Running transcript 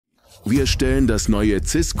Wir stellen das neue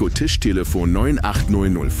Cisco Tischtelefon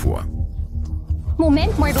 9800 vor.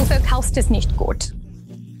 Moment mal, du verkaufst es nicht gut.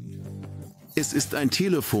 Es ist ein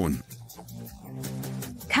Telefon.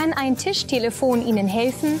 Kann ein Tischtelefon Ihnen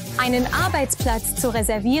helfen, einen Arbeitsplatz zu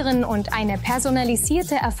reservieren und eine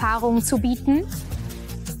personalisierte Erfahrung zu bieten?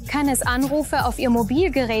 Kann es Anrufe auf Ihr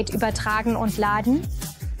Mobilgerät übertragen und laden?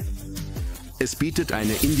 Es bietet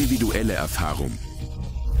eine individuelle Erfahrung.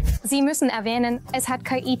 Sie müssen erwähnen, es hat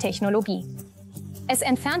KI-Technologie. Es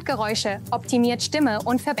entfernt Geräusche, optimiert Stimme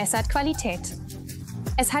und verbessert Qualität.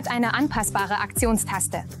 Es hat eine anpassbare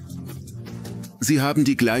Aktionstaste. Sie haben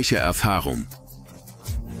die gleiche Erfahrung.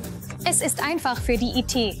 Es ist einfach für die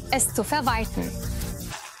IT, es zu verwalten.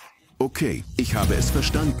 Okay, ich habe es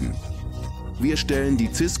verstanden. Wir stellen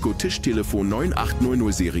die Cisco Tischtelefon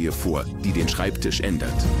 9800 Serie vor, die den Schreibtisch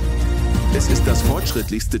ändert. Es ist das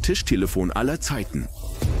fortschrittlichste Tischtelefon aller Zeiten.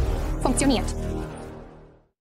 Funktioniert.